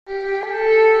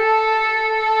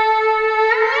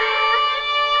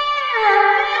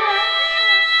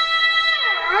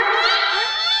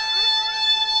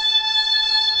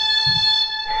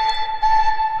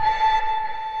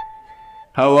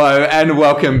Hello and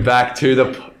welcome back to the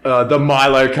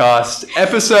MiloCast,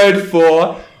 episode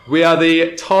 4. We are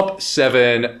the top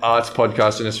 7 arts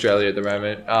podcast in Australia at the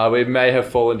moment. We may have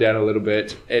fallen down a little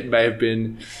bit. It may have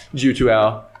been due to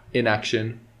our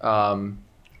inaction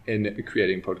in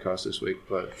creating podcasts this week,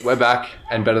 but we're back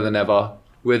and better than ever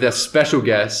with a special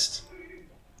guest.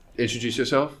 Introduce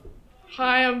yourself.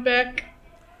 Hi, I'm Beck.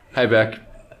 Hey, Beck.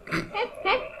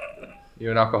 You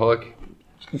an alcoholic?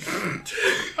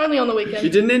 Only on the weekend. You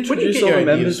didn't introduce all the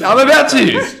members. I'm about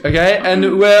to. Okay,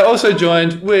 and we're also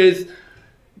joined with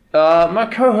my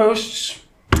co-hosts.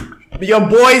 Your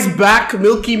boy's back,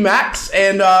 Milky Max,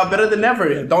 and better than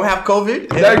ever. Don't have COVID.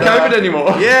 No COVID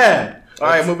anymore. Yeah. All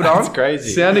right, moving on. That's crazy.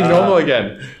 Sounding normal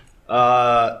again.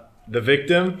 The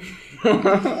victim.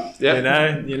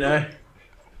 Yeah. You know.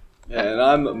 And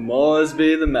I'm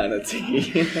Moresby the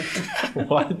manatee.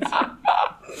 What?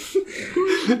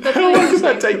 How long does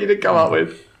that take you to come up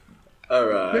with?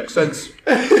 Alright. Makes sense.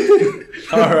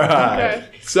 All right. Okay.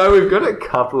 So we've got a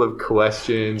couple of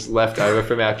questions left over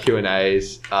from our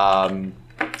Q&As.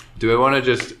 Do we want to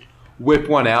just whip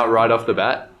one out right off the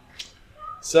bat?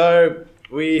 So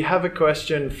we have a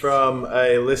question from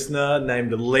a listener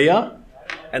named Leah.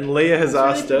 And Leah has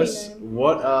That's asked really us, pretty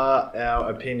what are our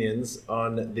opinions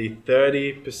on the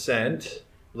 30%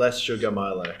 less sugar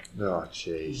Milo? Oh,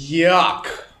 jeez. Yuck.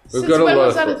 We've Since got a when lot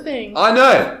was of that a thing? I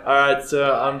know. Alright,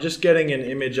 so I'm just getting an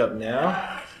image up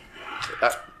now.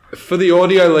 For the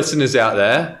audio listeners out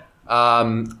there,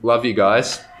 love you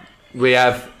guys. We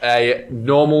have a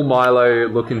normal Milo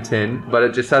looking tin, but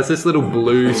it just has this little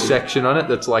blue section on it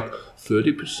that's like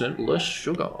 30% less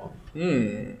sugar.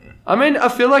 I mean, I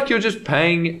feel like you're just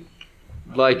paying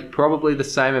like probably the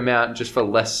same amount just for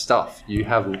less stuff. You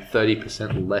have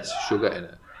 30% less sugar in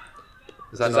it.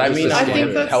 Is that Does not that just mean a I I'm scam?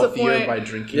 think that's the healthier point. by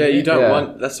drinking? Yeah, you it? don't Yeah.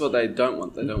 want. That's what they don't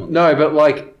want. They don't want. No, but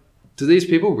like, do these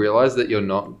people realize that you're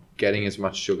not getting as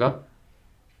much sugar?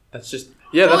 That's just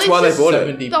Yeah, Well, that's it's why they just bought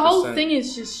it. 70%. The whole thing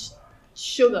is just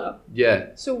sugar. Yeah.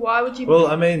 So why would you? Well,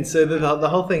 I mean, so the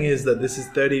whole thing is that this is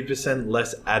 30%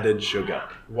 less added sugar.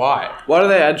 Why? Why do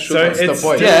they add sugar? So What's the it's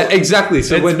point? Yeah, exactly.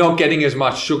 So It's- we're not getting as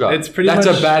much sugar. It's pretty That's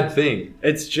much- a bad thing.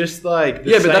 It's just like the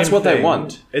Yeah, but that's same what they thing.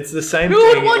 want. It's the same Who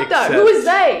thing. would want that? except- Who is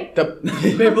they? The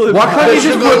People who Why can't you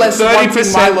just sugar put less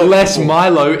 30% Milo less people.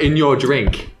 Milo in your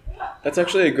drink? That's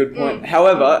actually a good point.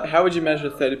 However, how would you measure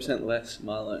 30% less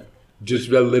Milo? Just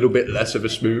a little bit less of a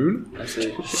spoon? I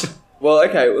see. Well,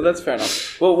 okay, well that's fair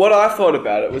enough. Well, what I thought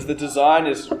about it was the design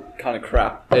is kind of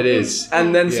crap, It is.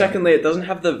 and then Yeah. secondly, it doesn't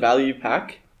have the value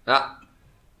pack, Ah,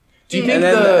 Do you think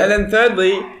and then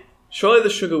thirdly, surely the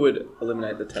sugar would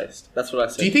eliminate the taste. That's what I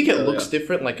said. Do you think it earlier. looks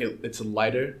different? Like it's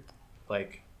lighter,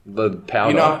 like the powder.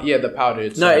 you know? Yeah, the powder.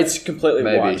 It's No, like- it's completely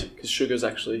Maybe. white because sugar's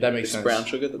actually That makes it's sense. brown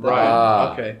sugar. That they right.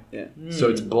 Ah. Okay. Yeah. So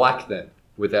it's black then,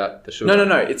 without the sugar.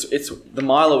 No. It's the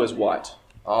Milo is white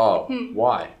Oh,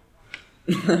 why?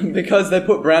 because they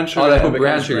put brown sugar. Oh, they in, it put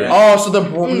brown becomes sugar in. Oh, so the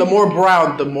more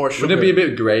brown, the more sugar. Wouldn't it be a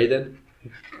bit grey then?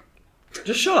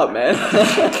 Just shut up, man.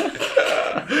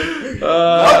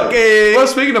 Okay. Well,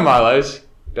 speaking of Milos,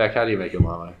 Beck, how do you make your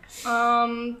Milo?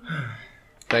 Um,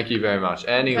 Thank you very much.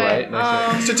 Anyway, okay,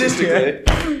 next one.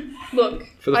 Statistically, look.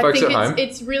 For the I folks think at home.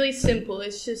 it's really simple.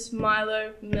 It's just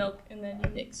Milo, milk, and then you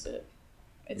mix it.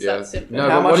 It's that simple. No,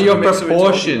 How but much what are your of a mix are we talking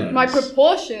proportions? My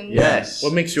proportions. Yes.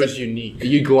 What makes yours unique? Are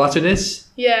you gluttonous?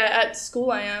 Yeah, at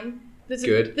school I am. There's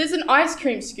Good. There's an ice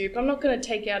cream scoop. I'm not gonna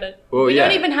take out it. Well, we yeah.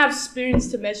 don't even have spoons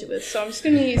to measure with, so I'm just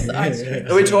gonna use the ice cream.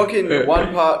 are we talking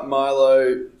 1 part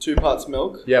Milo, 2 parts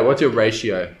milk? Yeah, what's your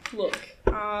ratio? Look,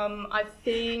 I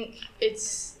think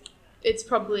it's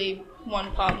probably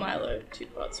 1 part Milo, 2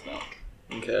 parts milk.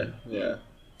 Okay, yeah.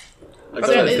 I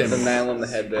So got it's- the nail on the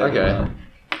head there. Okay.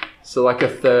 So like a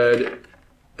third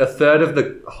of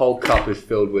the whole cup is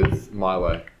filled with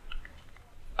Milo.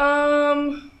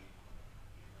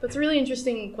 That's a really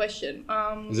interesting question.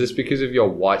 Is this because of your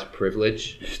white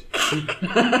privilege?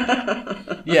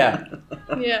 Yeah.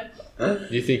 Yeah,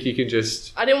 You think you can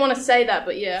just I didn't want to say that,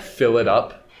 but yeah. fill it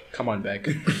up? Come on, Beck.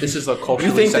 This is a culturally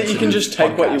You think that you can sensitive just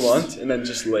take what you podcast. want and then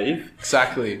just leave?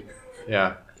 Exactly.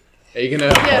 Yeah. Are you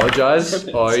going to apologize?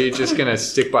 Or are you just going to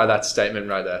stick by that statement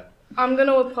right there? I'm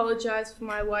gonna apologize for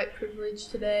my white privilege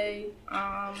today.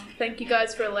 Thank you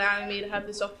guys for allowing me to have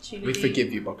this opportunity. We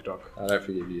forgive you, Buckdog. I don't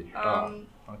forgive you.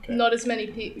 Okay. Not as many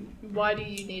people. Why do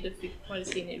you need why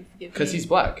does he need to forgive me? Because he's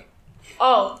black.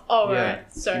 Oh, Yeah.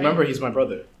 right. Sorry. Remember, he's my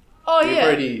brother. Oh We've yeah.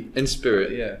 already. In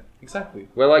spirit. Yeah. Exactly.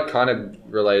 We're like kind of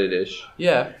related-ish.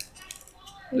 Yeah.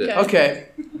 Okay. Okay.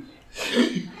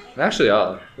 We actually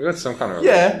are. We've got some kind of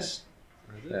Yeah. relations.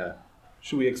 Yeah.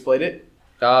 Should we explain it?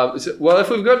 Well, if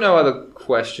we've got no other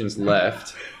questions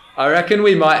left, I reckon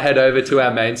we might head over to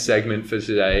our main segment for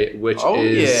today, which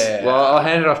is... yeah. Well, I'll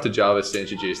hand it off to Jarvis to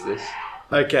introduce this.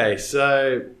 Okay,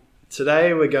 so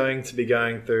today we're going to be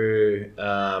going through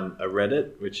a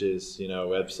Reddit, which is, a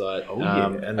website.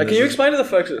 And Can you explain to the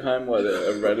folks at home what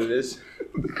a Reddit is?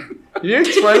 Can you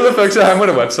explain to the folks at home what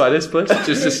a website is, please?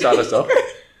 Just to start us off.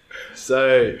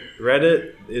 So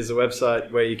Reddit is a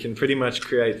website where you can pretty much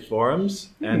create forums,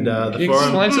 and the Can you forum.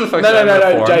 explain to the folks at home what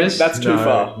a forum Jake, is? that's too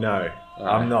far. No,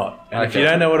 I'm not. And if Okay. you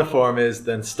don't know what a forum is,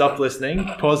 then stop listening,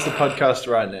 pause the podcast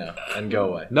right now, and go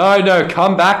away. No,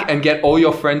 come back and get all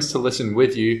your friends to listen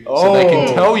with you so they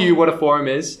can tell you what a forum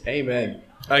is. Amen.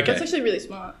 Okay, That's actually really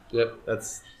smart. Yep.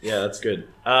 that's good.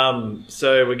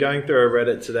 So we're going through a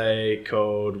Reddit today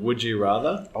called "Would You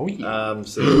Rather." Oh yeah.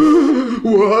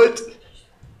 What?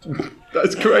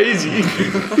 That's crazy.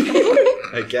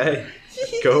 Okay,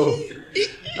 cool.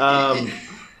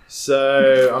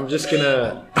 So I'm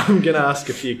gonna ask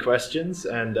a few questions,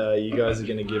 and you guys are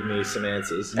gonna give me some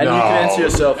answers. And you can answer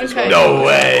yourself as Okay. well. No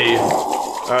way.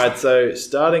 All right. So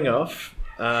starting off,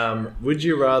 would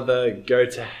you rather go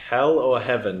to hell or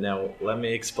heaven? Now let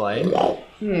me explain.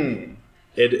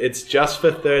 It's just for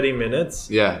 30 minutes.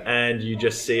 Yeah. And you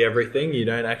just see everything. You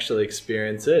don't actually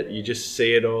experience it. You just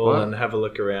see it all What? and have a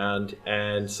look around.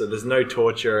 And so there's no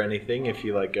torture or anything if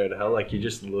you go to hell. You're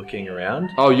just looking around.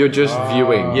 Oh, you're just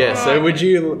viewing. Yeah. So would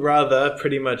you rather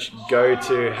pretty much go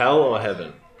to hell or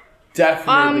heaven?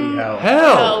 Definitely hell.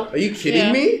 Hell. Are you kidding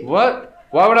Yeah. me? What?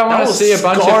 Why would I want to will see a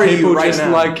bunch scar of you people right just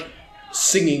now.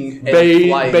 Singing and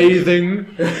flying. bathing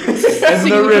in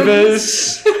the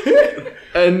rivers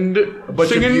and A bunch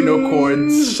singing of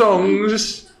unicorns.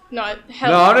 songs? No, No,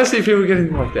 hell. honestly, if people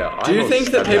getting like that. Do you think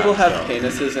that people have hell?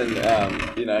 penises and,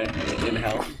 in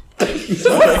hell?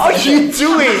 What are you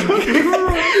doing?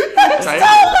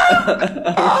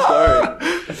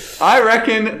 I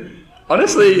reckon,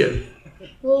 honestly,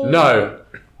 Well, no.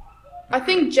 I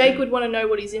think Jake would want to know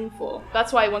what he's in for.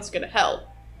 That's why he wants to go to hell.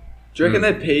 Do you reckon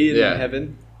they pee in Yeah.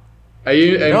 heaven? Are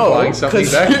you implying something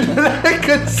because back? I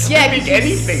could Yeah, speak because you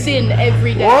anything. sin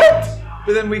every day. What?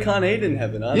 But then we can't eat in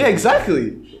heaven, Yeah,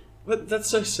 exactly. But that's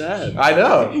so sad. I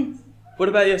know. What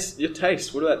about your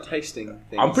taste? What about tasting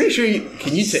things? I'm pretty sure you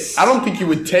can. You taste? I don't think you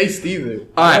would taste either.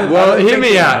 All right, well, hear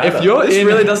me out. If you're This in,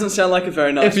 really doesn't sound like a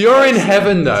very nice if you're in place.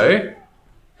 heaven though,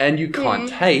 and you can't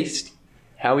taste,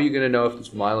 how are you gonna know if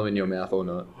it's Milo in your mouth or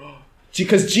not?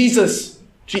 Because Jesus.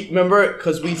 Remember?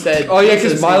 Because we said. Oh yeah, because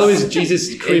Jesus Milo is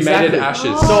Jesus cremated Exactly.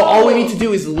 ashes. So all we need to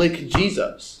do is lick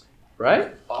Jesus,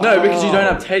 right? No, because you don't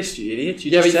have taste, you idiot.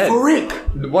 You Yeah, just but said. For Rick.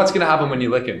 What's gonna happen when you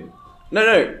lick him?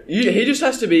 No. He just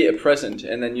has to be a present,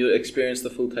 and then you'll experience the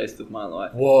full taste of my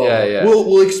life. Whoa. Yeah.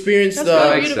 We'll experience That's the.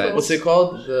 very makes beautiful. sense. What's it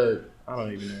called? I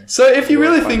don't even know. So if you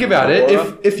really think about it,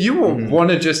 Aurora? if you want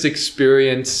to just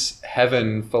experience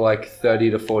heaven for like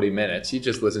 30 to 40 minutes, you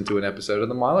just listen to an episode of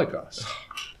the Milocast.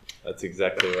 That's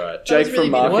exactly right. Jake really from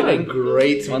beautiful. What a marketing.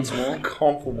 great Once more.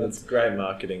 compliment. That's great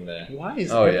marketing there. Why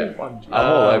is Oh, yeah. everyone? I'm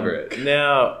all over it.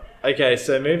 Now, okay,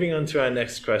 so moving on to our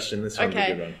next question. This one's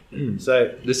Okay. a good one.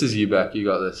 So, This is you, Beck. You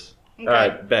got this. Okay. all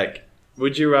right, Beck,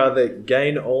 would you rather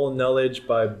gain all knowledge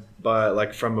by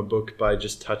from a book by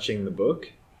just touching the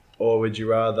book, or would you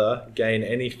rather gain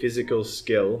any physical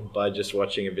skill by just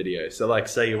watching a video? So,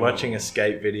 say you're watching a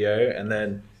skate video, and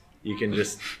then you can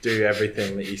just do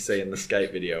everything that you see in the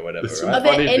skate video, or whatever, That's Are right?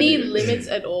 there Funny any video. limits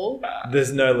at all?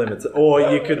 There's no limits. Or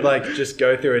you could just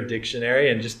go through a dictionary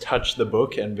and just touch the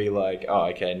book and be like, oh,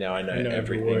 okay, now I know I know the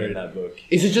everything in word. that book.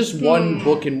 Is it just one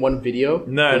book in one video?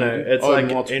 No, it's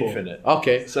multiple? infinite.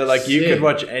 Okay. So you Sick. could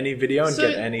watch any video and So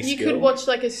get any you skill. could watch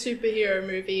a superhero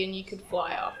movie and you could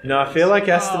fly up. No, I feel like it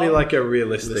has to be Oh. a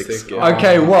realistic skill.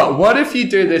 Okay, what if you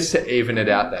do this to even it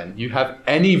out then? You have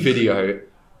any video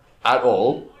at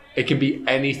all. It can be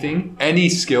anything, any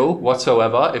skill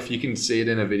whatsoever. If you can see it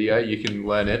in a video, you can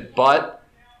learn it. But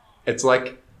it's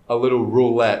like a little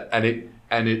roulette, and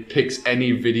it picks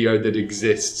any video that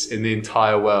exists in the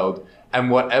entire world. And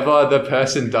whatever the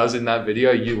person does in that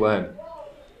video, you learn.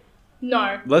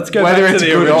 No. Let's go Whether back it's to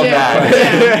the good or original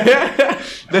bad.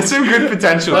 question. There's some good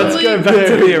potential. Let's there. go back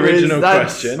to the original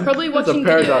That's- question. Probably That's a watching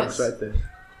paradox videos. right there.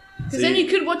 Because then you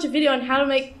could watch a video on how to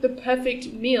make the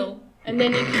perfect meal. And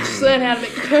then you could just learn how to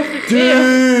make the perfect meal.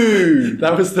 Dude.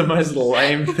 That was the most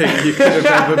lame thing you could have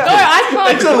ever No, picked. I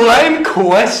can't. It's a lame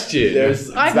question.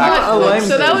 There's I not a lame can't.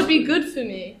 So that thing. would be good for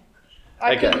me.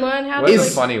 I Okay. could learn how What's to. the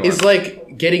is, funny one? is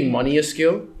getting money a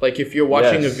skill? If you're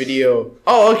watching Yes. a video.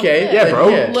 Oh, okay. Yeah, then bro.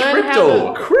 Learn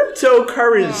how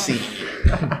Cryptocurrency.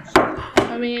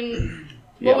 I mean,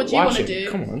 Yeah, what would you want to watching. do?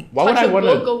 Come on. Why would Touch I a want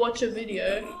book to? or watch a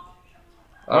video?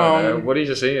 I don't know. What do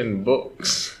you see in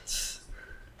books?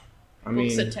 I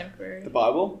books are mean, temporary. The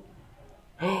Bible.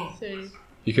 So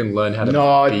You can learn how to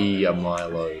No. be a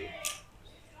Milo.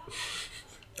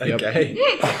 Okay.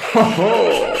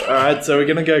 All right, so we're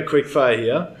gonna go quick fire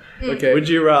here. okay. Would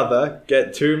you rather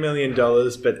get $2 million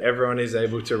but everyone is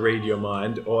able to read your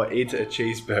mind, or eat a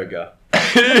cheeseburger?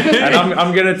 And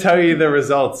I'm gonna tell you the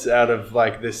results out of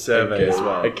like this survey as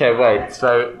well. Okay, wait.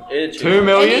 So Eat a 2 any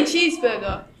million.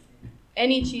 cheeseburger.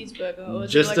 Any cheeseburger. Or is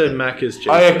it Just like a Macca's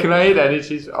Oh yeah, cheeseburger. can I eat any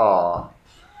cheese? Oh,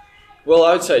 Well,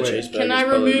 I would say Wait. cheeseburger. Can I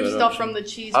remove stuff from the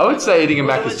cheeseburger? I would say eating a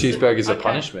Although Macca's it's the- cheeseburger is a okay.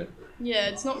 punishment. Yeah,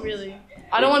 it's not really.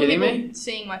 I don't want kidding people me?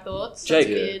 seeing my thoughts. Jake,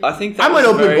 That's weird. I think that I'm was an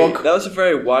a open very, book. That was a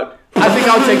very white. I think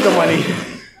I'll take the money.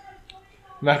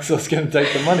 Maxwell's gonna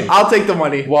take the money. I'll take the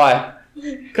money. Why?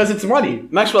 Because it's money.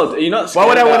 Maxwell, are you not? Why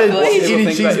would I want wanna eat a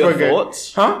think about your cheeseburger?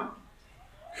 thoughts? Huh?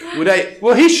 Would I?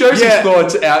 Well, he shows Yeah. his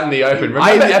thoughts out in the open.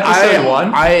 Remember episode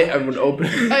 1? I am an open.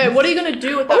 Okay, what are you gonna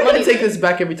do with Are that we money? gonna take this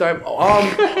back every time?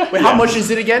 Wait, how much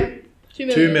is it again? 2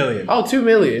 million. 2 million. Oh, 2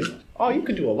 million. Oh, you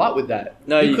could do a lot with that.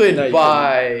 No, you you- could no, you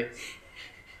buy.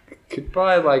 Could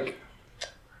buy like.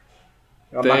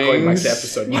 I'm not going back to Things.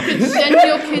 episode You 1. could send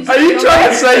your kids. Are you trying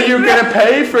to say you're gonna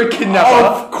pay for a kidnapper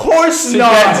Of course to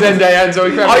not. get Zendaya and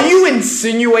Zoe Kravitz? Are you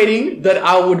insinuating that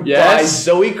I would buy Yes.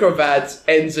 Zoe Kravitz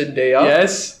and Zendaya?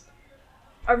 Yes.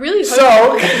 I really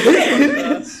hope.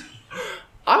 So- So.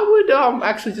 I would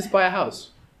actually just buy a house.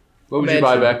 What would you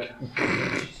buy, Imagine.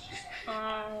 Beck?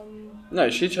 No,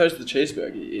 she chose the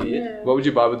cheeseburger, you idiot. Yeah. What would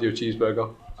you buy with your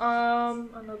cheeseburger?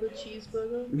 Another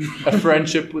cheeseburger. A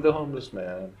friendship with a homeless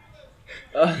man.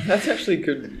 That's actually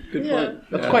good. Good Yeah.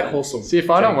 point. That's Yeah. quite wholesome. See, if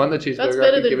I don't want the That's cheeseburger, I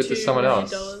better could than give it to $2 someone million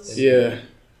else. dollars. Yeah. It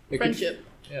could- Friendship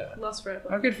Yeah. lasts forever.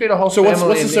 I could feed a whole So family.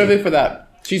 what's the in me. survey for that?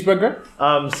 Cheeseburger?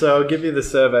 So I'll give you the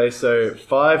survey. So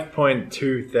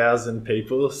 5.2 thousand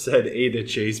people said eat a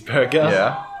cheeseburger.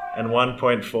 Yeah. And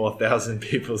 1.4 thousand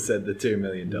people said the $2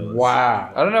 million. Wow.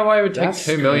 I don't know why it would take That's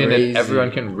 2 million crazy. and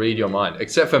everyone can read your mind,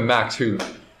 except for Max, who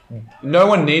no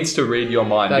one needs to read your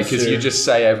mind That's because true. you just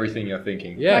say everything you're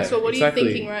thinking. Yeah. Maxwell, what exactly. are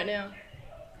you thinking right now?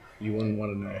 You wouldn't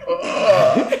want to know.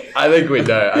 I think we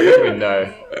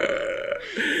know.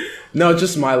 No,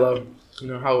 just Milo. You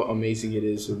know how amazing it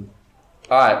is. And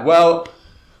All right. Well,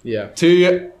 yeah.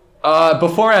 to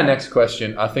before our next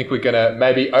question, I think we're gonna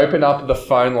maybe open up the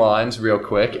phone lines real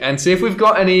quick and see if we've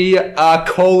got any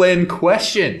call-in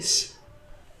questions.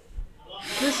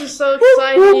 This is so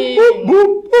exciting.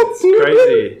 It's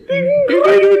crazy.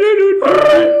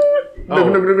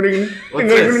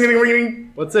 What's this?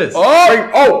 What's this?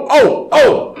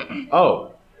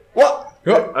 Oh. What?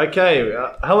 Okay.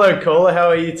 Hello, caller. How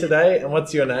are you today? And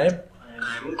what's your name?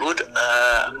 I'm good.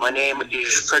 My name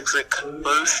is Frederick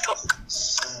Bostock.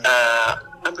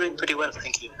 I'm doing pretty well,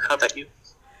 thank you. How about you?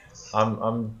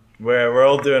 We're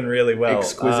all doing really well.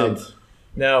 Exquisite.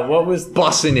 Now, what was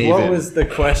Bussin' even. What was the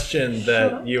question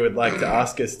that you would like to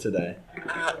ask us today?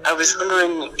 I was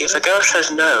wondering, if a girl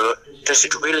says no, does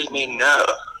it really mean no?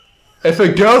 If a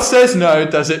girl says no,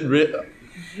 does it?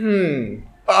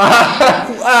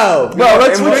 Wow. Well,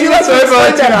 let's And would switch you this like to over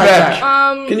explain to that,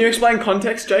 Beck. Can you explain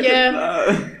context, Jacob?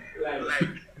 Yeah.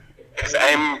 If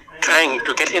I'm trying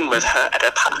to get in with her at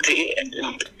a party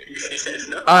and she says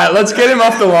no, All right, let's get him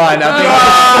off the line.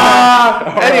 I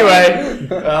think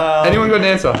anyway, anyone got an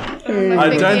answer? I don't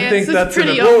the think answer's that's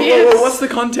pretty an- obvious. What's the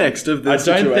context of I this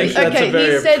don't think situation? that's a Okay,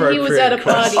 very he said he was at a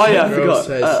appropriate party. Oh yeah, I Girl forgot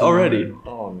says already. no.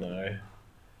 Oh no.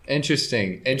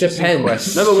 Interesting Depends.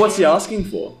 question. No, but what's he asking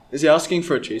for? Is he asking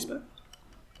for a cheeseburger?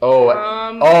 Oh,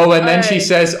 and then she alright.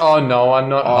 says, "Oh no, I'm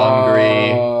not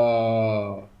hungry."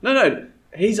 Oh. No,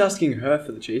 he's asking her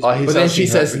for the cheeseburger. Oh, he's But then asking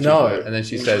she her says for no. cheeseburger. And then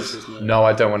she says, "No,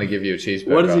 I don't want to give you a cheeseburger."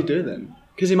 What does he do then?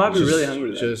 Because he might be really hungry.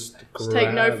 Then. Just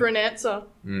Take no for an answer.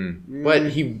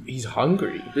 But he's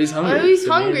hungry. But he's hungry. Oh, he's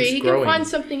The hungry. man's He growing. can find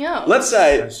something else. Let's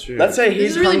That's true. say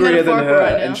he's is really hungrier than metaphorical her,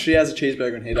 right now. and she has a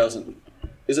cheeseburger and he doesn't.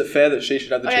 Is it fair that she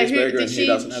should have the Okay, cheeseburger did and he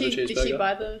doesn't have the cheeseburger? did she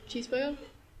buy the cheeseburger?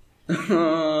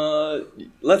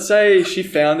 Let's say she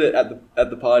found it at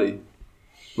the party.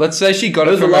 Let's say she got It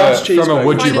it was from the last from a cheeseburger.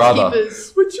 would you Finders rather.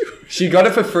 keepers. She got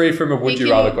it for free from a would you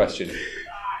Thinking- rather question.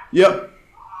 Yep.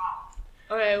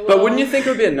 Okay, well, But wouldn't you think it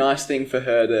would be a nice thing for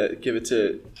her to give it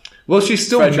to? Well, she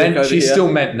still Frederick meant over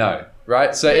here. no,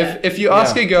 right? So Yeah. if you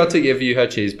ask a girl to give you her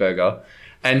cheeseburger,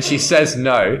 and she says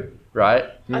no, right?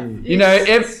 You know,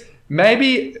 if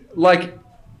maybe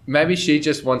she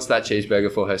just wants that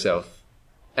cheeseburger for herself,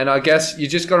 and I guess you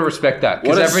just got to respect that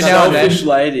What because a every now and selfish then,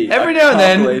 lady! every I now and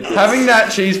can't then, believe this. having that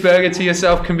cheeseburger to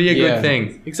yourself can be a good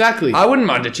thing. Exactly. I wouldn't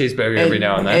mind a cheeseburger every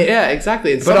now and then, Yeah,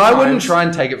 exactly. And but I wouldn't sometimes- try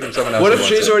and take it from someone else. What who if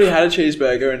wants she's it. already had a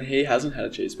cheeseburger and he hasn't had a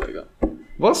cheeseburger?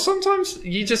 Well, sometimes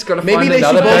you just gotta Maybe find they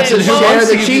another should both person who share wants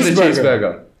the to give you the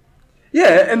cheeseburger.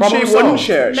 Yeah, and Problem she wouldn't solved.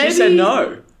 share it. She Maybe- said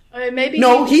no. Maybe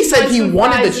No, he said find he some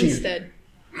wanted the fries cheese. instead.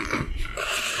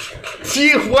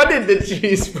 She wanted the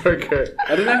cheeseburger.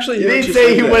 I didn't actually He hear didn't what say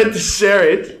said he there. wanted to share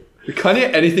it. You can't hear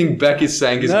anything Beck is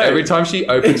saying because No. every time she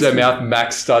opens her mouth,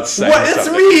 Max starts saying What? It's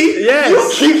something. me.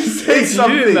 Yes. You keep saying It's you,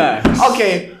 something. Max.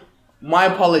 Okay, my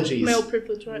apologies. Male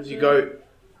privilege, right? You there. go.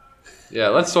 Yeah,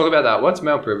 let's talk about that. What's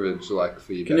male privilege like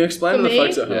for you? Can you Beck? explain For to the me?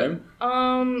 folks at Yeah.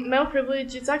 home? Male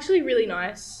privilege. It's actually really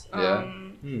nice. Yeah.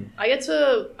 I get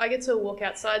to walk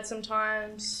outside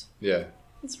sometimes. Yeah.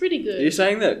 It's pretty Are you good.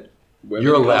 saying that women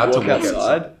You're can't allowed to walk walk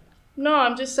outside? No,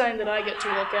 I'm just saying that I get to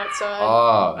walk outside.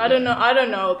 Ah. I don't know. I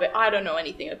don't know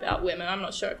anything about women. I'm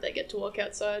not sure if they get to walk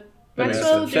outside. That makes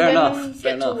Maxwell, sense. do Fair women enough,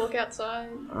 fair get to enough. walk outside?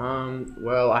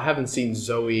 Well, I haven't seen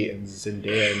Zoe and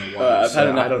Zendaya in a while. Alright, I've so had I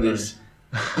enough don't of know. this.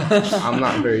 I'm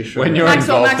not very sure. When you're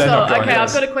Maxwell, involved, they're not going okay, I've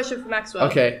outside. got a question for Maxwell.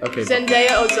 Okay.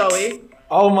 Zendaya or Zoe?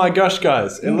 Oh my gosh,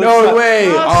 guys! It looks No like- way.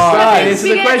 Oh, Alright, shit, answer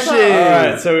the big question. answer.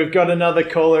 All right, so we've got another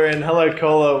caller in. Hello,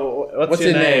 caller. What's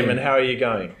your your name name? and how are you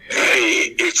going?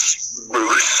 Hey, it's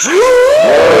Bruce.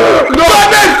 No,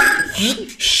 man!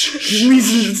 Give me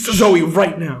Zoe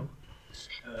right now.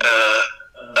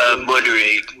 I'm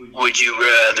wondering, would you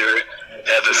rather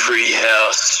have a free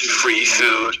house, free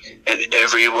food, and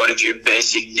every one of your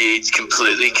basic needs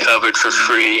completely covered for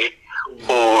free?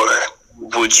 Or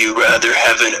would you rather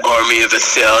have an army of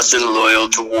 1,000 loyal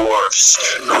dwarves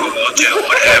who will do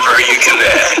whatever you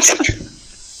command?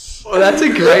 Well, that's a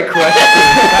great question.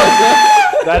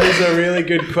 That is a really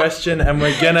good question, and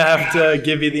we're gonna have to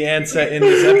give you the answer in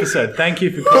this episode. Thank you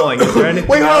for calling. Is there anything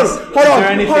Wait, hold else? on, Is there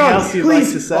anything else you'd please.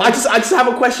 like to say? I just have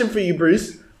a question for you,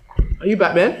 Bruce. Are you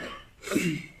Batman?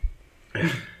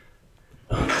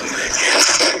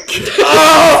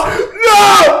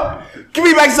 Oh no! Give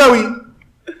me back Zoe.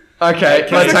 Okay,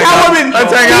 let's Mr. hang up. Catwoman.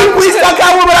 Let's hang up. Please tell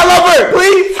Catwoman I love her.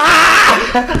 Please.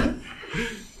 Ah!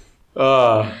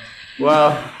 Oh.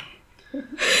 Well,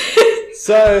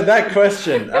 so that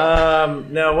question.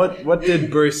 Now, what did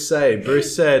Bruce say?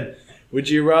 Bruce said, "Would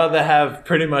you rather have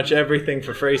pretty much everything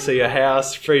for free, so your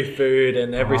house, free food,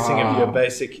 and everything of your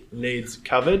basic needs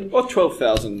covered, Or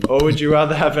 12,000. or would you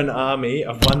rather have an army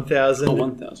of 1,000 Or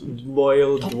 1,000.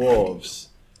 loyal dwarves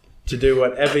to do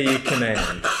whatever you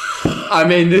command?" I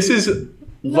mean, this is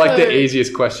like the No.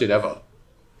 easiest question ever.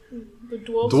 The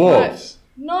dwarves. Dwarves.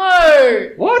 No.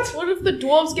 What? What if the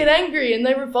dwarves get angry and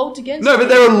they revolt against? No, you? but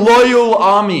they're a loyal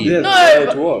army. Yeah, No, they're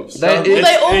but- dwarves. They- Will they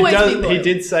it's- always be He loyal?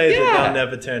 did say that Yeah, they'll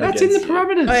never turn That's in against the you.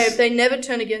 parameters. Okay, if they never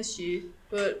turn against you,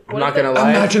 but I'm what not if they- gonna lie.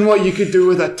 Imagine what you could do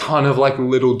with a ton of like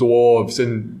little dwarves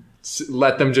and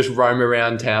let them just roam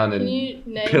around town Can and you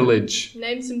pillage.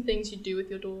 name some things you do with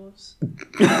your dwarves?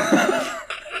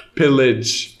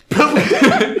 Pillage.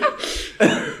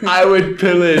 I would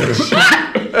pillage.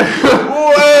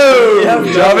 Whoa!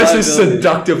 Yeah, Jarvis is liability.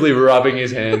 seductively rubbing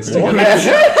his hands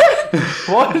together.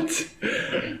 What?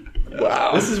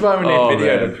 Wow. This is why we need Oh,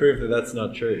 video man. to prove that that's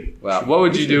not true. Wow. What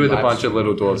would you do with a live bunch of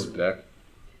little dwarves, Beck?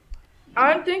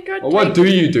 I don't think I'd. Or what take- do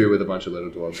you do with a bunch of little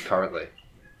dwarves currently?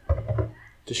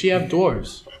 Does she have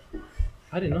dwarves?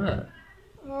 I didn't know that.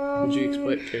 Would you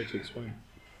Um, care to explain?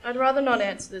 I'd rather not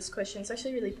answer this question. It's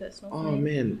actually really personal. for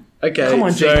me. man. Okay, Come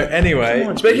on, so Jake. anyway, Come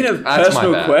on. Speaking of That's my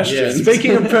personal bad. questions. Yeah.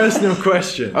 speaking of personal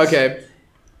questions, Okay.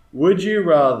 would you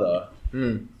rather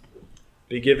Hmm.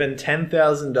 be given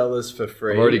 $10,000 for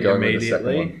free I'm already going with the second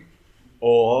immediately, one.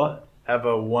 or have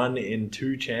a 1 in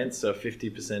 2 chance, so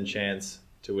 50% chance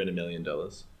to win $1 million?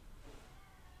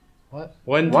 What?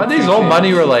 One. Why are these all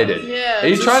money related? Yeah. Are you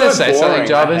This is trying to So say something, boring. I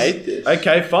Jarvis? hate this.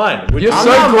 Okay, fine. Would You're you- so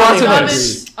not money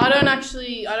gluttonous. I don't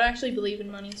actually believe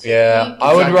in money. So Yeah, you-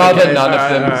 I would you- rather Okay, none of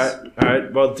alright, them.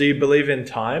 Alright. Well, do you believe in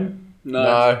time? No.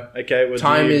 No, Okay. Well,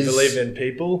 Time do you is- believe in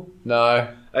people? no.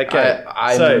 Okay.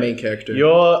 I'm so the main character.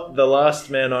 You're the last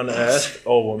man on Earth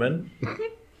or woman.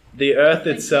 The Earth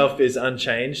itself is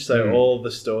unchanged, so Hmm. all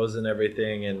the stores and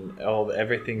everything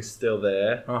everything's still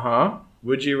there. Uh huh.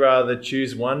 Would you rather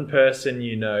choose one person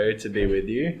you know to be with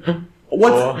you?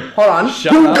 What? Or- Hold on.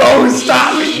 Shut Who up. goes?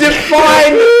 Stop.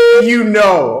 Define. You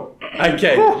know.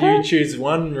 Okay, you choose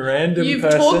one random You've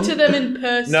person. talked to them in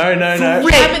person. No, no, no. You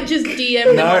haven't just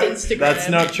DM'd them on No, Instagram. that's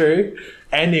not true.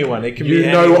 Anyone. It can You be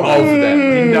know anyone. of them.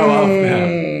 You know of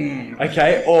them.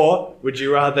 Okay, or would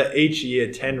you rather each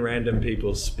year 10 random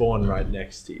people spawn right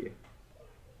next to you?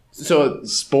 So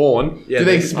Spawn. Yeah, do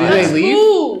they spawn. That's leave?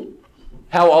 cool.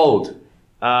 How old?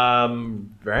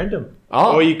 Random.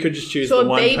 Oh. Or you could just choose So the a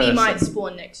one baby person. might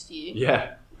spawn next to you.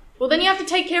 Yeah. Well, then you have to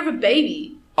take care of a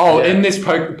baby. Oh, Yeah. in this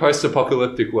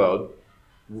post-apocalyptic world,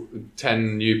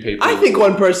 10 new people. I think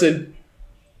one person.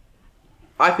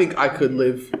 I think I could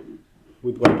live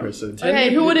with one person.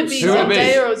 Okay, who would it be? Who would it be?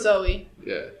 Zendaya or Zoe?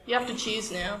 Yeah. You have to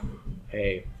choose now.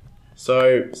 Hey.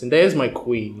 So, Zendaya's my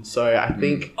queen. So, I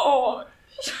think... Oh.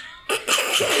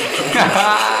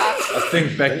 I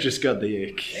think Beck just got the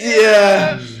ick.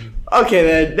 Yeah. Okay,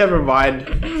 then. Never mind.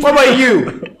 What about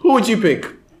you? Who would you pick?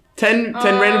 10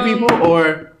 random people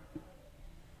or...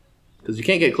 Because you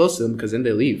can't get close to them because then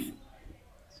they leave.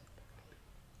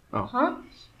 Oh. Huh?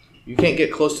 You can't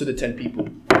get close to the 10 people.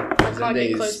 Because then can't they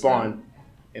get close to spawn.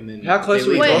 And then How close they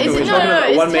are we leave. Wait, talking? is We're it talking no?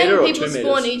 about 1 It's meter 10 or people 2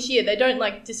 spawn meters? each year. They don't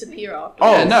like disappear after.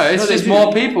 Oh, Yeah, no, it's they just do.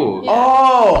 more people. Yeah.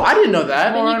 Oh, I didn't know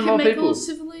that. Then more you and can more make people. all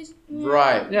civilized.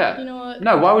 Right. Yeah. You know what?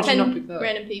 No, why would you 10 not pick that?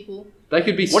 random people. They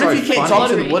could be What so if you can't funny. talk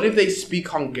to them? What if they speak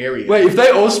Hungarian? Wait, if they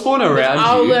all spawn around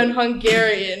I'll you, learn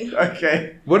Hungarian.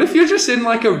 Okay. what if you're just in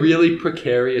like a really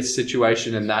precarious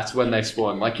situation and that's when they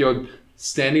spawn? Like you're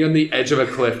standing on the edge of a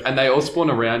cliff and they all spawn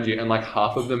around you and like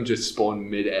half of them just spawn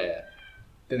mid-air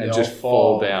Then and they just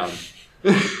all fall down.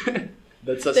 That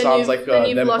Then sounds you've, like then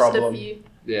you've them lost problem. a few.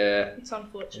 Yeah. It's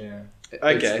unfortunate. It's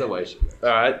Okay. the way she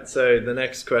Alright, so the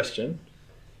next question.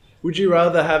 Would you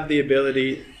rather have the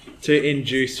ability to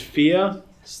induce fear,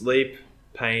 sleep,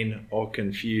 pain, or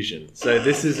confusion? So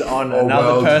this is on Or another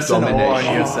world person or on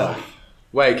domination. yourself.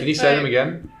 Wait, can you say them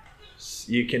again?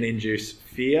 You can induce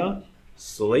fear,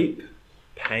 sleep,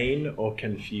 pain, or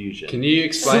confusion. Can you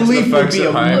explain Sleep to the would folks be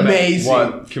at home amazing.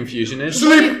 what confusion is?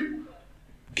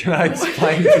 Can I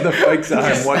explain to the folks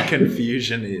at home what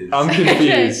confusion is? I'm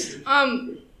confused.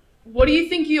 What do you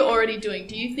think you're already doing?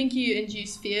 Do you think you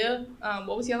induce fear?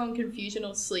 What was the other one? Confusion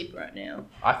or sleep right now?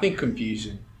 I think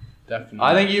confusion. Definitely.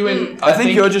 I think you and I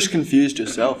think you're just confused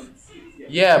yourself.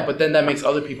 Yeah, but then that makes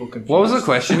other people confused. What was the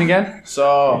question again?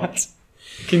 So,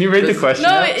 Can you read the question? No,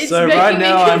 out? it's So making right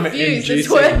now me I'm confused. It's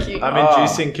inducing, working. I'm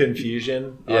inducing confusion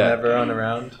on Yeah. everyone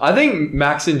around. I think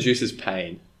Max induces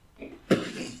pain.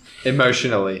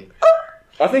 Emotionally.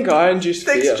 I think I induce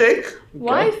thanks, fear. Jake.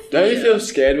 Why Don't you fear? feel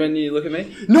scared when you look at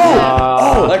me? No!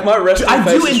 Oh! Like my resting I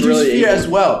face do is induce really fear evil. as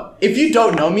well. If you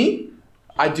don't know me,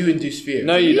 I do induce fear.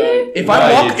 No, you don't. If No,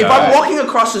 I'm you if I'm don't. walking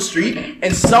across the street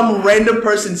and some random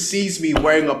person sees me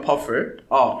wearing a puffer,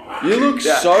 You look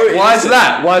so. Why is innocent.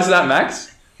 that? Why is that,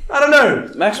 Max? I don't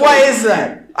know. Maxwell- Why is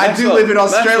that? I do Maxwell, live in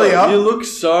Australia. Maxwell, you look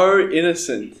so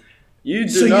innocent. You do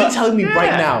So not. you're telling me right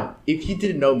Yeah. now, if you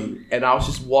didn't know me and I was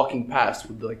just walking past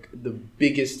with like the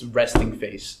biggest resting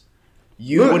face,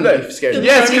 you Look, wouldn't look. be scared.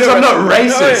 Yeah, it's because I'm not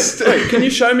racist. Wait, can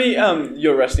you show me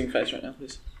your resting face right now,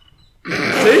 please? See,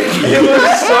 he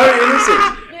looks so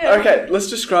innocent. Yeah. Okay, let's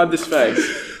describe this face.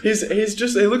 He's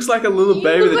just he looks like a little You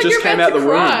baby look that like just you're came about out the to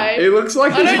womb. cry. It looks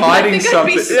like I he's don't hiding think I'd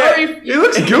something. be sorry for He you.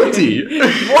 looks guilty.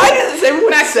 Why does everyone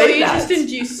Maxwell, say you that? just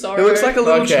induce sorrow. He looks like a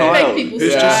little Okay. child Make people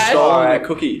who's sad. just stolen Alright. a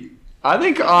cookie. I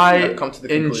think I I've come to the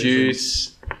conclusion.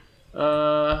 induce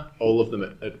all of them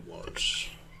at once.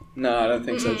 No, I don't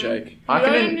think so, Jake. I You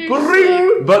can, don't induce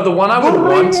sleep. but the one I would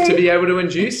want to be able to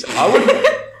induce,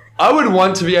 I would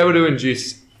want to be able to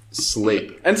induce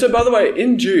sleep. And so, by the way,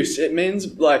 in juice, it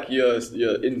means like you're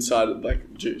inside of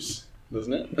like juice,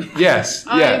 doesn't it? Yes.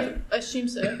 Yeah. I assume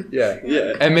so. Yeah.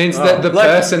 Yeah. It means that the Like-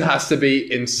 person has to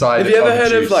be inside. Have you ever heard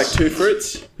juice. of like two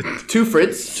fruits? Two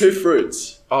Fritz. Two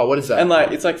fruits, Oh, what is that? and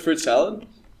like it's like fruit salad,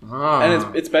 Ah,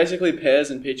 and it's basically pears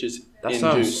and peaches that in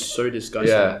sounds juice. so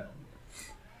disgusting. Yeah.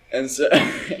 And so,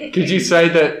 Could you say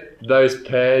that those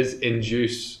pears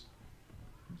induce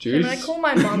juice? Can I call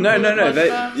my mum? no, for no, the no. They,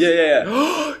 podcast?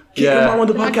 yeah. Get Yeah. your mom on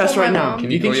the Can I podcast call right my now. mom? Can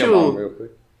Do you you think call your mom she'll? real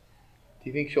quick? Do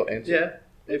you think she'll answer?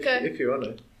 Yeah, if, Okay. if you want to.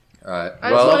 All right.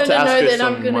 I Well, just wanted to to ask know her that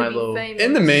I'm some going to Milo. be famous.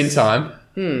 in the meantime,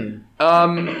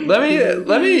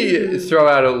 let me throw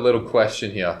out a little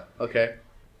question here. Okay.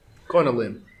 Go on a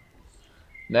limb.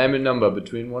 Name a number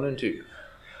between 1 and 2.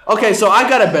 Okay, so I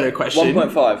got a better question.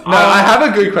 1.5. No, I have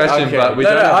a good question, okay. but we No,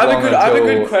 don't no, have I have a long good- I have a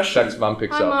until good question. Shaq's mum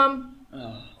picks Hi, up.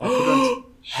 Mum.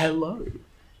 Hello.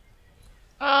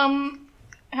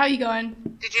 How you going?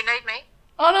 Did you need me?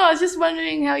 Oh no, I was just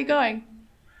wondering how you're going.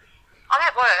 I'm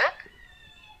at work.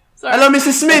 Sorry. Hello,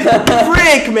 Mr. Smith.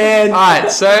 Frick, man. All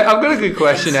right, so I've got a good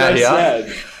question out here.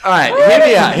 Sad. All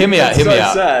right, hear me out. so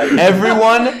sad.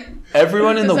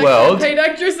 Everyone in the It's like world, a paid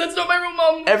actress. That's not my real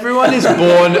mum. everyone is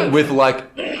born with like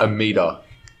a meter,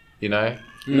 you know?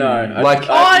 No. Like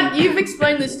Oh, you've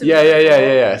explained this to me.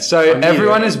 yeah. So meter.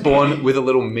 everyone is born with a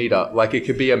little meter. Like it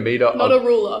could be a meter Not a of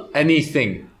ruler.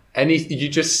 anything. You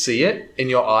just see it in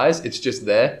your eyes. It's just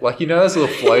there. Like, you know those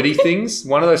little floaty things?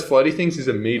 One of those floaty things is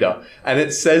a meter. And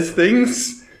it says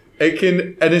things It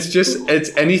can, and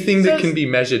it's anything that can be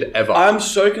measured ever. I'm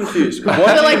so confused. What do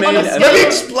So, you like, on mean? a Let scale- me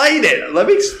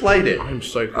explain it. I'm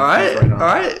so confused All right, right now. all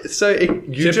right. So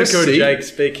you just Typical see, Jake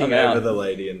speaking I'm out. over the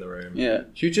lady in the room. Yeah.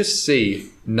 you just see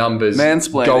numbers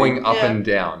Mansplaining. going up Yeah. and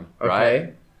down, right?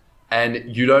 Okay.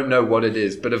 And you don't know what it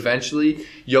is, but eventually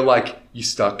you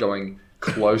start going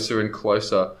closer and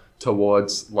closer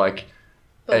towards like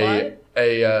The light?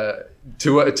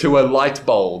 to a light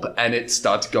bulb, and it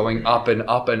starts going up and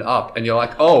up and up, and you're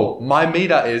like, oh, my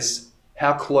meter is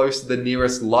how close the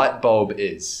nearest light bulb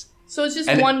is. So it's just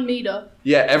And- 1 meter.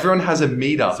 Yeah, everyone has a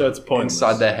meter So it's pointless.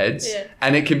 inside their heads, Yeah.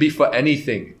 and it can be for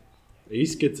anything. Are you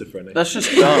schizophrenic? That's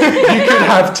just dumb. You could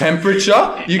have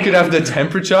temperature. You could have the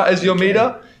temperature as your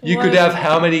meter. You could What? have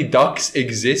how many ducks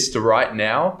exist right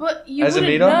now. But you As a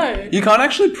wouldn't meter? know. You can't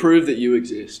actually prove that you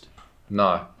exist.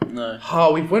 No. No.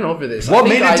 Oh, we went over this. What I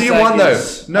think meter do you Isaac want though?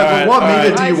 is- No, but Alright, what alright.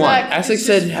 meter do you want? Isaac- Isaac It's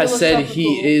said just has said he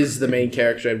philosophical. is the main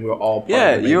character, and we're all part Yeah,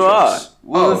 of the you Matrix. are.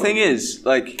 Well, Oh. the thing is,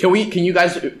 like, Can you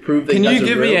guys prove that? can guys you are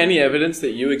give me real? any evidence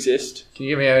that you exist? Can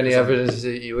you give me any evidence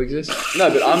that you exist? No,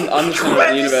 but I'm just saying about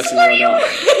the universe and you're not.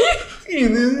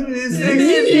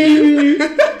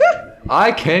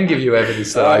 I can give you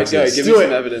evidence that I Alright, go, exist. give Do me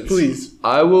some it, evidence. please.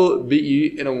 I will beat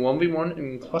you in a 1v1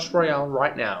 in Clash Royale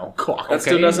right now. That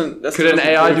still doesn't. That Could still an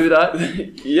doesn't AI prove- do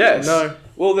that? Yes. No.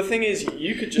 Well, the thing is,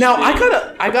 you could just. Now be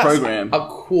I got program. a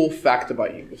cool fact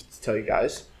about you to tell you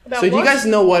guys. About so do you what? guys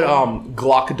know what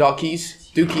Glock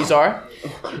dookies are?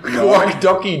 Glock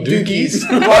Docky Dookies.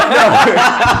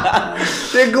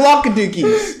 They're Glock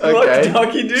dookies. Okay.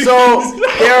 Ducky Duke. So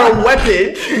they're a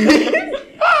weapon.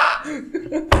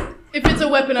 If it's a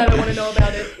weapon, I don't want to know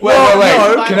about it. Wait.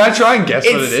 no. Can I try and guess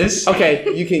what it It's- is? Okay,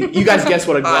 you guys guess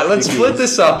what a Glock Alright, let's dookie split is.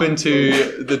 this up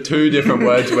into the two different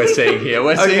words we're seeing here.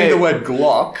 We're Okay. seeing the word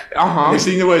Glock. Uh-huh. We're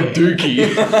seeing the word Dookie.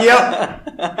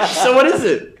 Yep. So what is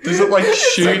it? Does it like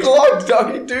shoot? Glock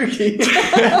Ducky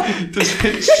Dookie. Does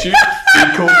it shoot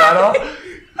fecal matter?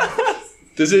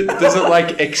 Does it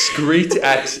like excrete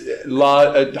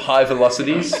at high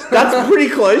velocities? That's pretty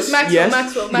close. Maxwell, yes.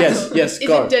 Maxwell. Yes, Is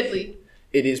go. it deadly?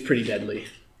 It is pretty deadly.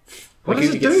 What Like,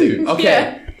 does if it you get do? sick- Okay.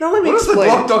 Yeah. Now let me What does the explain.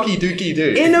 Glock Docky Dookie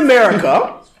do? In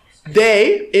America,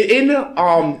 they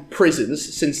in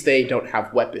prisons, since they don't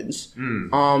have weapons,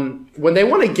 when they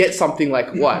want to get something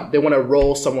like what they want to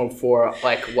roll someone for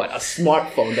like what a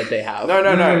smartphone that they have. No.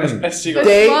 A cigarette.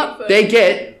 they smartphone. they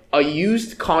get a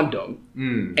used condom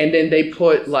and then they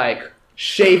put like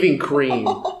shaving cream,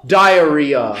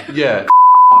 diarrhea, Yeah.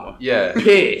 Yeah.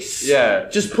 piss. Yeah.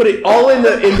 Just put it all in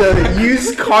the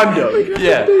used condom.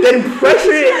 Yeah. Then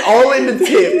pressure it all in the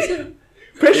tip.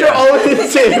 Pressure all in the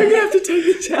tip. We're gonna have to take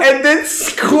it down. And then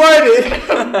squirt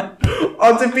it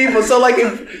onto people. So like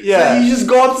if Yeah. so you just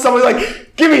go up to someone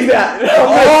like, give me that.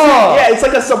 Oh. Yeah, it's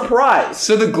like a surprise.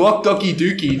 So the Glock Docky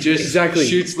Dookie just Exactly.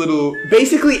 shoots little.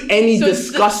 Basically any So it's the-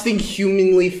 disgusting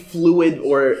humanly fluid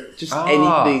or just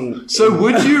anything. So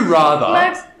would you rather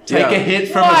Max, take Yeah. a hit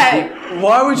from Why?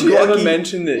 Why would you ever Glocky-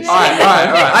 mention this? Alright.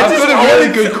 I I've just got a wanted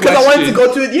really good because I wanted to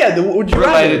question go to it. Yeah, would you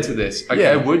related rather? to this. Okay,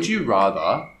 Yeah. would you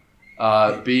rather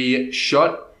be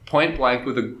shot point blank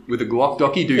with a Glock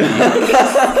Docky Dookie,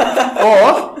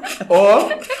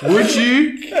 or would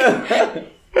you?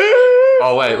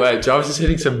 Oh wait, Jarvis is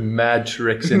hitting some mad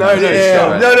tricks in No, that face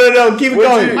no, right no, keep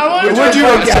going. I want to Would you,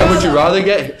 try so would you rather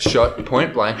get shot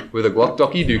point blank with a Glock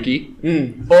Docky Dookie,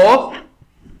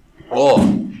 or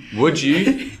would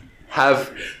you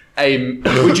have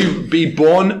would you be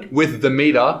born with the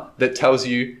meter that tells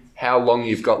you how long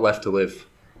you've got left to live?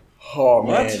 Oh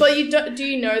man. But do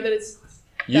you know that it's...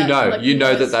 You that, know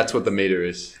like, that that's what the meter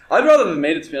is. I'd rather have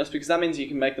made it, to be honest, because that means you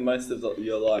can make the most of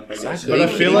your life. I guess. Exactly. But I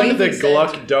feel like the 100%.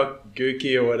 Glock Doc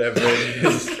Gookie or whatever it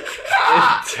is,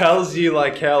 it tells you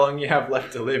like how long you have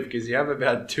left to live because you have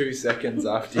about 2 seconds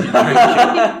after you drink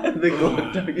it. The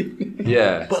Glock Ducky.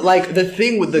 Yeah. But like the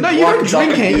thing with the No, Glock you don't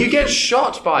drink Docky it. Dookie- You get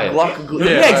shot by it.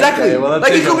 Yeah, exactly. okay, well, that's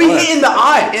like it even could be worse. hit in the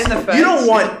eyes. In the face. You don't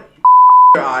want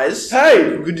your eyes.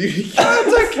 Hey, Could you-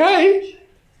 that's okay.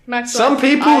 Maxwell,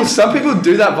 Some people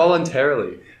do that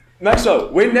voluntarily. Maxwell,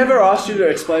 we never asked you to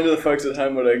explain to the folks at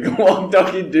home what a Glock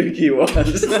Ducky Dookie was.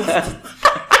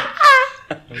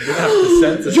 I'm gonna have to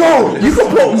censor Yo, this. you could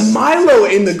put Milo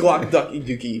in the Glock Ducky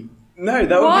Dookie. No,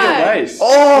 that would Why? be a waste.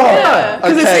 Oh, Yeah.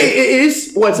 because Okay. it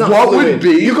is. Well, it's not. What fluid. would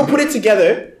be- You could put it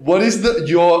together. What is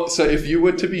so if you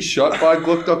were to be shot by a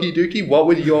Glock Docky Dookie, what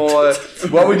would your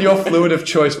fluid of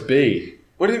choice be?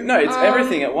 What do you, no, it's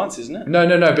everything at once, isn't it? No,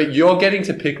 but you're getting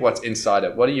to pick what's inside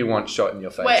it. What do you want shot in your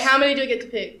face? Wait, how many do I get to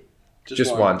pick?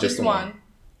 Just one. Just one.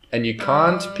 And you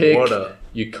can't pick Water.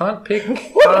 You can't pick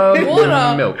Water.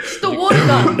 the milk. It's the water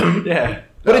gun. Yeah.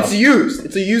 But Oh. it's used.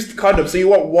 It's a used condom, so you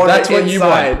want water That's what inside. you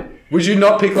want. Would you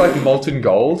not pick like molten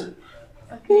gold?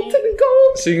 Molten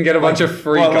gold. So you can get a bunch of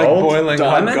free Well, like gold? boiling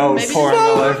hot Diamond? gold Maybe pouring so.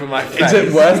 all over my face. Is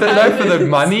it worth it though for the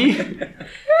money?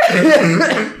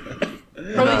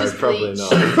 Probably No, just probably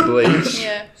bleach. not. Bleach.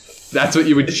 Yeah. That's what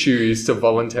you would choose to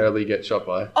voluntarily get shot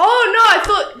by. Oh no! I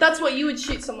thought that's what you would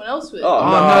shoot someone else with. Oh,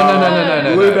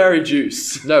 No. blueberry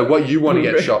juice. No, what you want to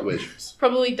get shot with.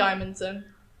 Probably diamonds then.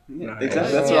 Yeah, Nice.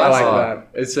 exactly. That's Yeah. what I I like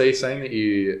thought. that. Is he saying that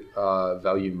you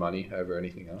value money over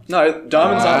anything else? No,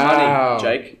 diamonds Wow. aren't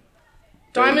money, Jake.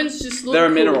 Diamonds just look. They're a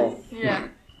cool. mineral. Yeah.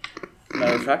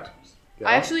 Matter of fact.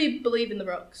 I actually believe in the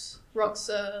rocks. Rocks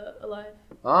are alive.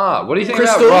 Ah, what do you think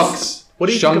Crystals? about rocks? What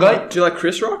do you think Shungite? about- Do you like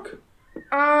Chris Rock?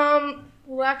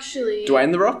 Well, actually,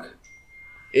 Dwayne the Rock?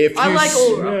 If I you like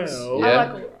all rocks. smell Yeah. I like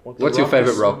all rocks. what the What's your rock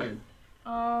favorite is rock?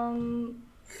 smelling.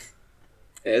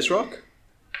 Ayers Rock?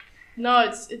 No,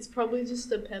 it's probably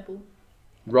just a pebble.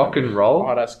 Rock and roll?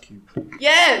 Oh, that's cute.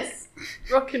 Yes,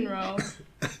 rock and roll.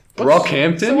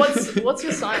 Rockhampton? So what's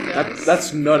your sign, guys?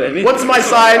 That's not anything. What's my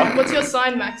sign? What's your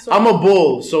sign, Maxwell? I'm a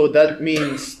bull, so that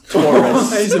means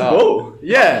Taurus. He's a Oh. bull.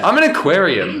 Yeah. I'm an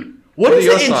aquarium. What is are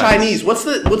your it in signs? Chinese? What's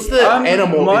the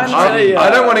animal in mine's Chinese? a, I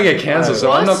don't want to get cancelled,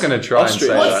 so I'm not going to try Ostrich.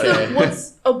 and What's say that.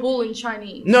 what's a bull in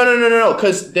Chinese? No,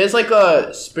 because there's like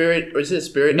a spirit, or is it a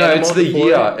spirit No, animal? it's the before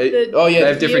year. it? It- Oh, yeah, they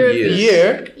have different year of years. the-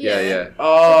 Year? Yeah, yeah. It's like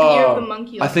the year of the Oh.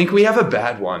 monkey. or I think we have a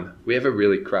bad one. We have a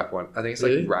really crap one. I think it's like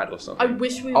Really? rat or I something.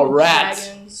 wish we A were rat.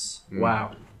 dragons.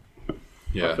 Wow. I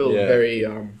Yeah. feel Yeah. very,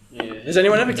 Yeah. Has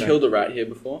anyone ever killed a rat here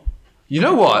before? You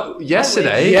know what?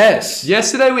 Yesterday, Yes.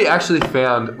 yesterday we actually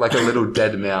found like a little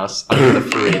dead mouse under the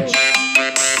fridge.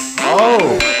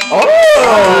 Oh.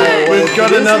 We've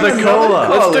got another caller.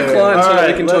 Let's decline so Alright,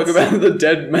 we can talk let's- about the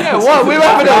dead man. Yeah, what? We were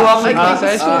having a lovely Like,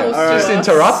 conversation. alright. Just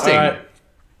interrupting. Alright.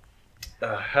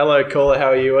 Hello, caller.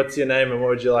 How are you? What's your name and what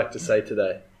would you like to say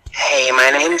today? Hey, my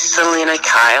name's Selena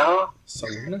Kyle.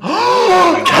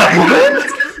 Catwoman?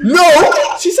 No!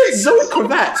 She said Zoe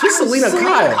Cravat. Who's Selena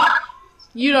Kyle?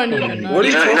 You don't even know. What are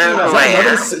you You don't talking know about? who I am?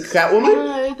 Another Catwoman?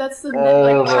 No, that's the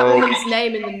like Catwoman's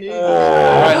name in the movie.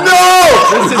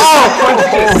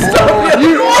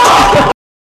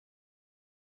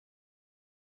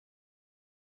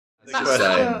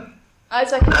 Say.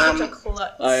 Isaac is such a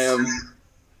klutz. I am.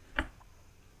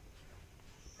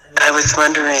 I was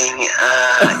wondering,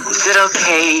 is it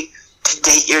okay to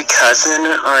date your cousin,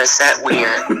 or is that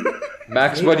weird?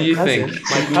 Max, what do you Cousin.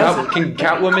 think? My Can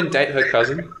Catwoman date her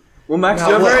cousin? Well, Max, Now,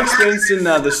 you're very what- experienced in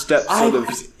the steps sort of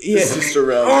yeah. sister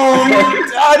realm.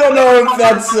 I don't know if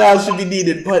that's should be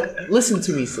needed, but listen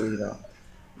to me, Selena.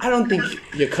 I don't think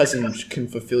your cousin can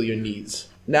fulfill your needs.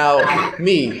 Now,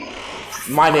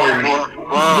 my name,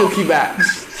 Yuki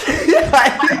Max.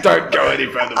 Don't go any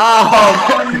further.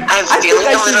 I'm think feeling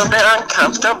I a should- little bit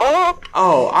uncomfortable.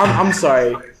 I'm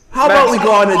sorry. How about we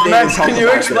go on a date and Max, talk can you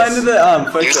about explain this? to the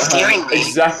folks You're at scaring home me.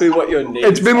 exactly what your needs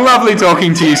It's been lovely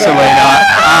talking to you, Selena.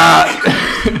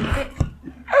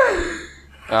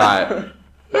 Alright.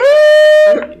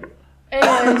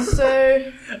 Anyway,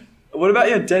 so What about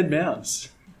your dead mouse?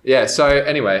 Yeah, so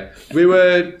anyway, we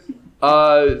were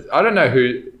I don't know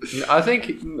who I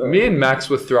think me and Max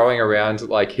were throwing around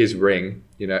like his ring,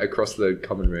 across the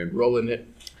common room. Rolling it.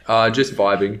 Just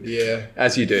vibing. Yeah.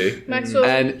 As you do. Maxwell,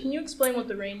 And- can you explain what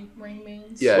the ring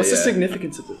means? Yeah. What's the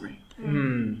significance of the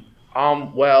ring?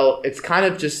 Well, it's kind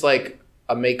of just like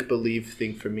a make-believe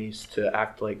thing for me to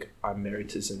act like I'm married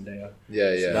to Zendaya.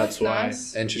 Yeah, yeah. That's why.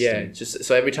 nice. Interesting. Yeah, just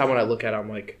so every time when I look at it, I'm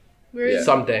like, Where is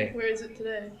someday. Where is it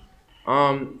today?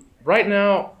 Right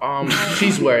now,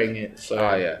 she's wearing it, so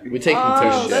Oh, yeah. we're taking Oh,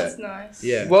 turns. that's nice.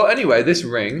 Yeah. Well, anyway, this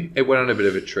ring, it went on a bit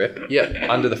of a trip. Yeah.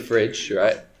 Under the fridge,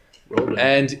 right? Rolling.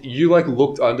 And you like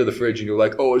looked under the fridge and you're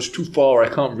like, oh, it's too far, I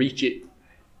can't reach it.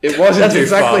 It wasn't That's too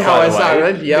exactly far. how by I the way.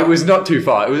 sounded, yep. It was not too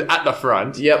far. It was at the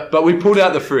front. Yep. But we pulled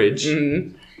out the fridge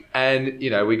Mhm. and,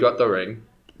 we got the ring.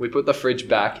 We put the fridge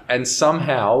back and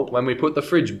somehow when we put the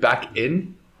fridge back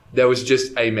in, there was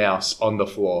just a mouse on the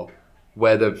floor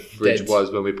where the fridge Dead.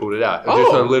 was when we pulled it out. It was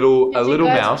just Oh. a little Did you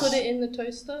guys mouse. put it in the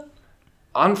toaster?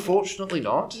 Unfortunately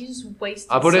not. You just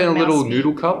wasted I put it in a some little mouse meat.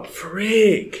 noodle cup.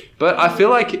 Frick. But I feel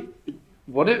like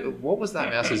what was that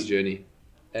mouse's journey?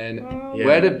 And Yeah.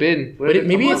 where'd it been? But it,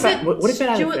 maybe Was it's it what if it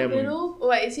had a Stuart family? Little? Oh,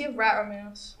 wait, is he a rat or a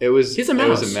mouse? It was He's a It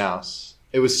was mouse. a mouse.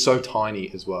 It was so tiny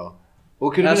as well.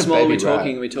 Well, it could How have been small a are we baby rat.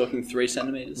 talking? Are we talking 3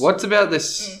 centimeters? What's about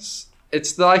this?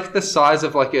 It's like the size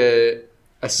of like a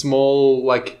small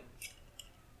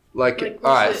Like, all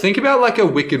right. what's it? Think about like a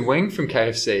wicked wing from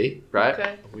KFC, right?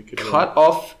 Okay. Cut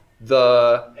off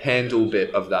the handle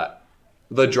bit of that,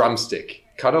 the drumstick.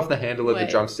 Cut off the handle of the Wait,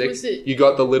 drumstick. was it- You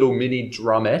got the little mini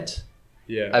drumette.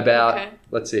 Yeah. about, Okay.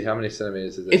 let's see, how many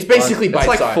centimeters is it? It's basically It's bite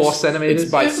like size. 4 centimeters.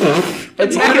 It's bite size. You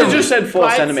could have just said 4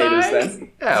 Bite centimeters size?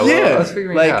 then. Yeah, well, I was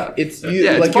figuring it like out. it's you,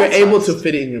 Yeah, it's like you're bite-sized. able to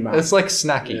fit it in your mouth. It's like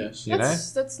snacky, Yes. you know?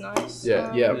 That's nice.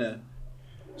 Yeah. Yeah. Yeah.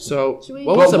 So Should we-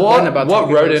 what was But the point about what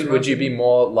talking about rodent this would you rodent? be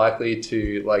more likely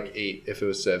to like eat if it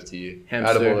was served to you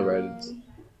out of Hamster. all the rodents?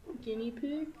 Guinea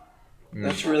pig.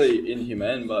 That's really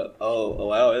inhumane, but I'll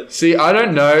allow it. See, I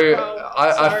don't know. Oh,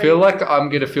 I sorry. feel like I'm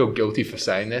gonna feel guilty for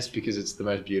saying this because it's the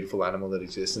most beautiful animal that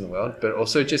exists in the world, but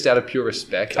also just out of pure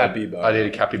respect, Capybara. I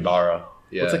did a capybara.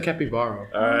 Yeah. What's a capybara?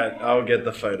 All right, I'll get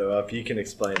the photo up. You can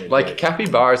explain it. Like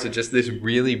capybaras are just this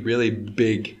really, really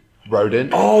big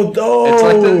rodent. Oh,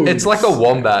 those. It's like a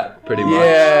wombat, pretty much.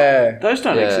 Yeah. Those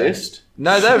don't Yeah. exist.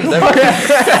 No, they're they're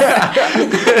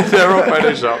all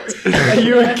photoshopped. Are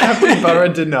you a capybara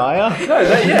denier?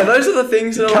 No, those are the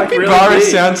things that are like Capybara really big.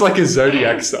 sounds like a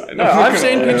zodiac sign. No, I've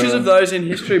seen pictures of those in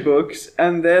history books,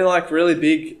 and they're like really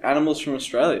big animals from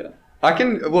Australia. I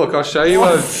can look. I'll show you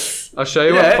a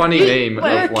Yeah. funny meme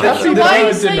Wait, of one. so of them. why are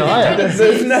you saying they don't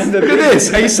exist? Look at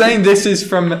this. Are you saying this is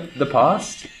from the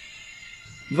past?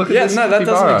 Look at Yeah, this. no, that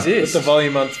capybara. doesn't Put exist. the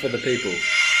volume on for the people.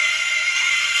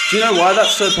 Do you know why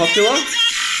that's so popular?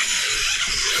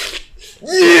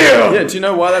 Yeah. Yeah, do you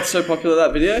know why that's so popular,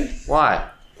 that video? Why?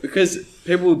 Because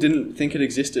people didn't think it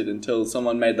existed until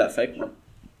someone made that fake one.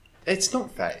 It's not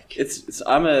fake.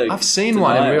 I've seen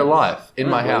one in real life in I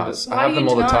my don't believe house. it. I Why have are them you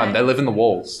all the time. denying? They live in the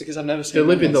walls. Because I've never seen They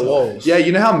live in the myself. walls. Yeah,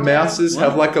 you know how mouses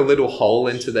have like a little hole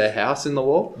into their house in the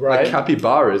wall? Right. Like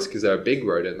capybaras, because they're a big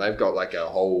rodent, they've got like a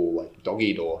whole like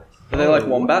doggy door. Are they like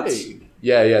wombats?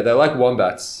 Yeah, they're like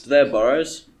wombats. Do they have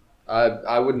burrows?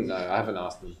 I wouldn't know. I haven't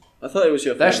asked them. I thought it was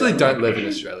your They actually favourite. don't live in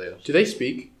Australia. Do they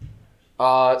speak?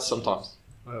 Sometimes.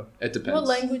 Oh. It depends. What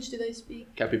language do they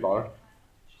speak? Capybara.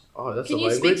 Oh, that's Can a you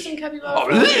language. speak some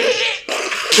capybara?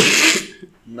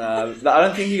 Nah, I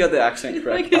don't think you got the accent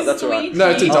correct. Like a but that's alright. sweet- No,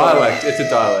 it's a dialect. It's a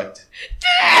dialect.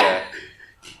 Yeah.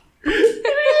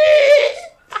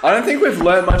 I don't think we've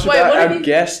learned much Wait, about what our have you-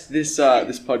 guest this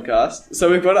podcast. So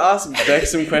we've got to ask Beck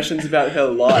some questions about her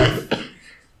life.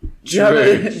 Do you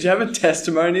have a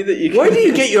testimony that you can... Where do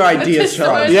you get your ideas from?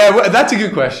 testimony. Yeah, that's a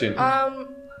good question.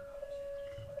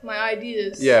 My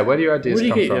ideas. Yeah, where do your ideas Where do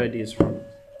you come get from? your ideas from?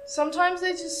 Sometimes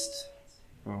they just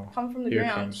come from the here it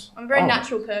ground. comes. I'm a very Oh.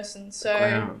 natural person, so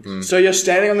Ground. So you're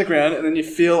standing on the ground and then you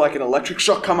feel like an electric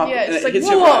shock come up yeah, and it's it like hits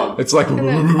your whoa. brain. It's like. And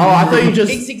then- Oh, I thought you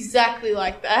just. It's exactly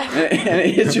like that. And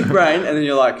it hits your brain and then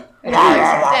you're like, And it goes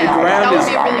down. ground That would is-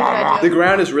 be a really good idea. the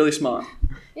ground is really smart.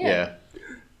 Yeah. Yeah.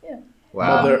 Yeah.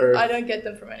 Wow. Mother Earth. I don't get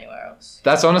them from anywhere else.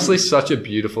 That's honestly such a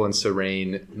beautiful and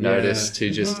serene notice to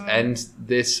just end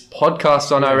this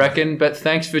podcast on, I reckon. But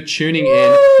thanks for tuning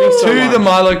in so to much. the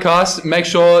Milo cast. Make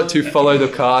sure to follow the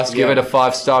cast, give Yeah. it a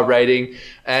 5-star rating,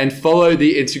 and follow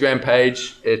the Instagram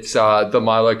page. It's the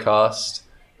Milo cast.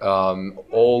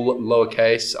 All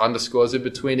lowercase, underscores in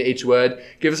between each word.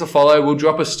 Give us a follow. We'll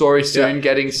drop a story soon,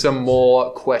 getting some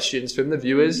more questions from the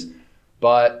viewers.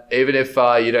 But even if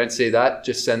you don't see that,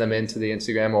 just send them in to the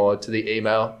Instagram or to the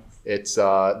email. It's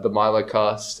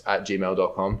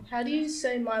themilocast@gmail.com. How do you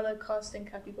say Milo cast in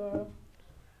capybara?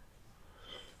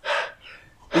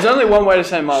 There's only one way to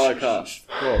say Milo cast.